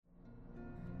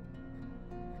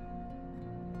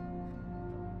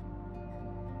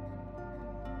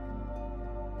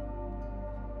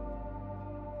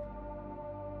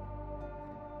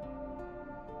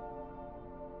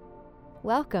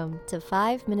Welcome to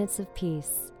 5 Minutes of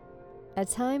Peace, a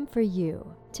time for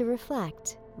you to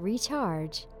reflect,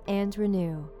 recharge, and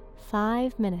renew.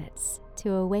 5 minutes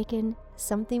to awaken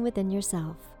something within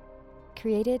yourself.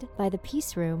 Created by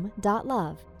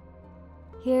thepeaceroom.love.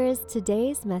 Here is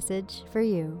today's message for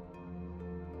you.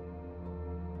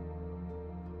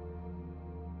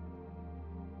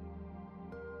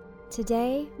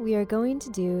 Today, we are going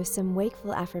to do some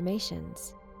wakeful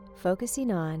affirmations,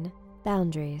 focusing on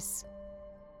boundaries.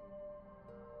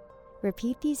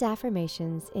 Repeat these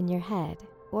affirmations in your head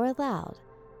or aloud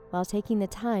while taking the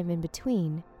time in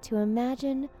between to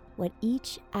imagine what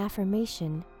each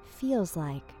affirmation feels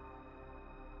like.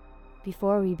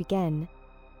 Before we begin,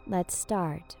 let's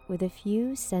start with a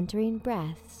few centering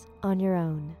breaths on your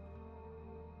own.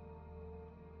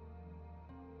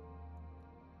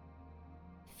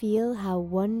 Feel how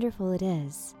wonderful it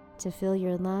is to fill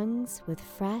your lungs with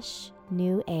fresh,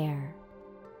 new air.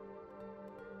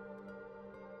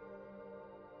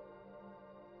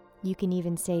 You can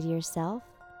even say to yourself,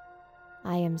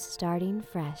 I am starting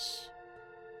fresh.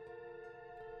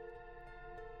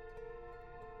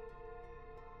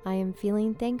 I am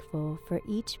feeling thankful for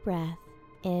each breath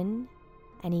in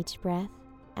and each breath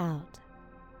out.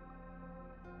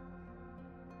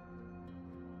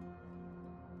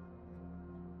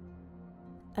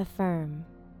 Affirm.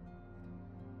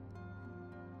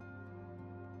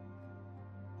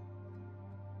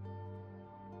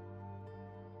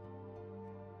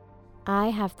 I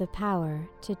have the power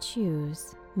to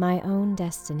choose my own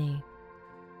destiny.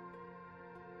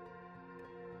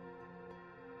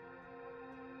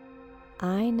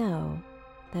 I know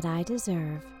that I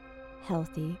deserve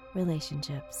healthy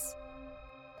relationships.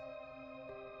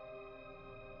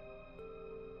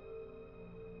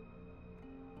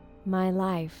 My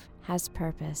life has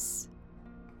purpose,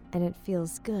 and it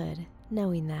feels good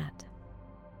knowing that.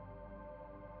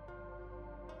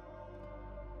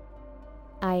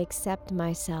 I accept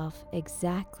myself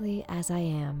exactly as I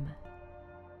am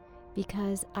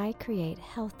because I create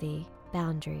healthy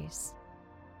boundaries.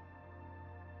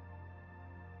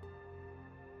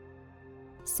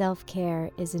 Self-care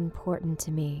is important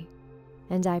to me,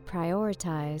 and I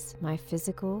prioritize my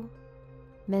physical,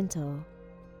 mental,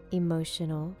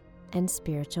 emotional, and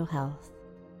spiritual health.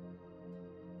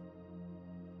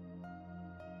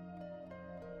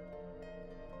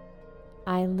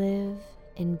 I live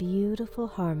in beautiful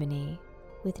harmony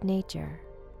with nature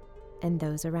and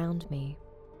those around me.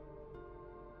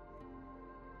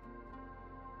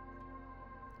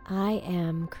 I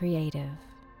am creative.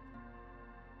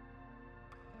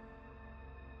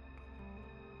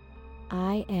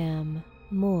 I am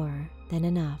more than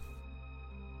enough.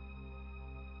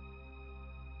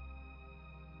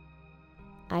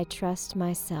 I trust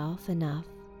myself enough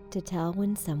to tell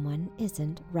when someone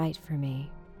isn't right for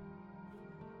me.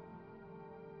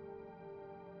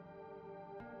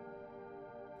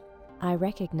 I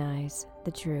recognize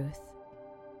the truth.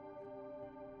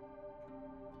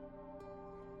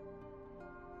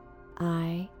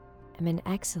 I am an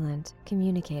excellent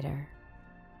communicator.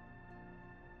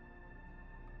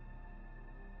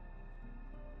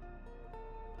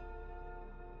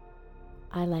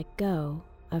 I let go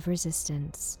of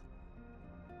resistance.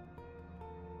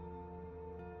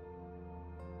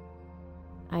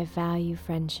 I value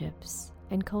friendships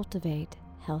and cultivate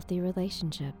healthy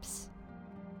relationships.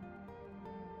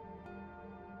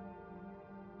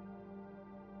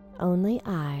 Only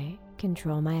I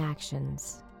control my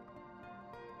actions.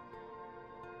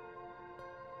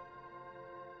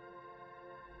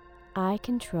 I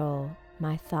control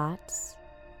my thoughts,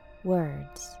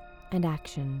 words, and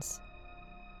actions.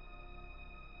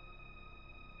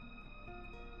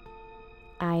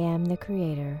 I am the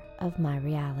creator of my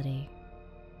reality.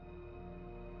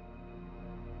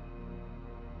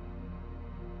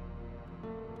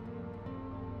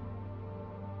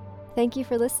 Thank you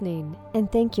for listening, and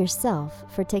thank yourself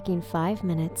for taking 5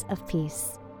 minutes of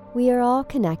peace. We are all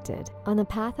connected on the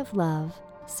path of love,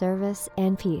 service,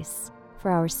 and peace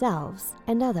for ourselves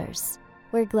and others.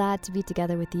 We're glad to be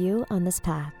together with you on this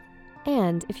path.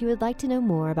 And if you would like to know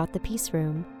more about the Peace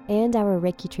Room and our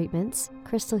Reiki treatments,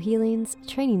 crystal healings,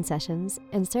 training sessions,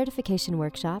 and certification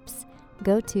workshops,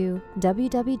 go to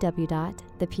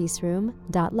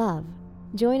www.thepeaceroom.love.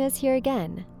 Join us here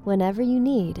again whenever you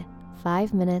need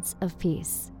 5 minutes of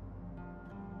peace.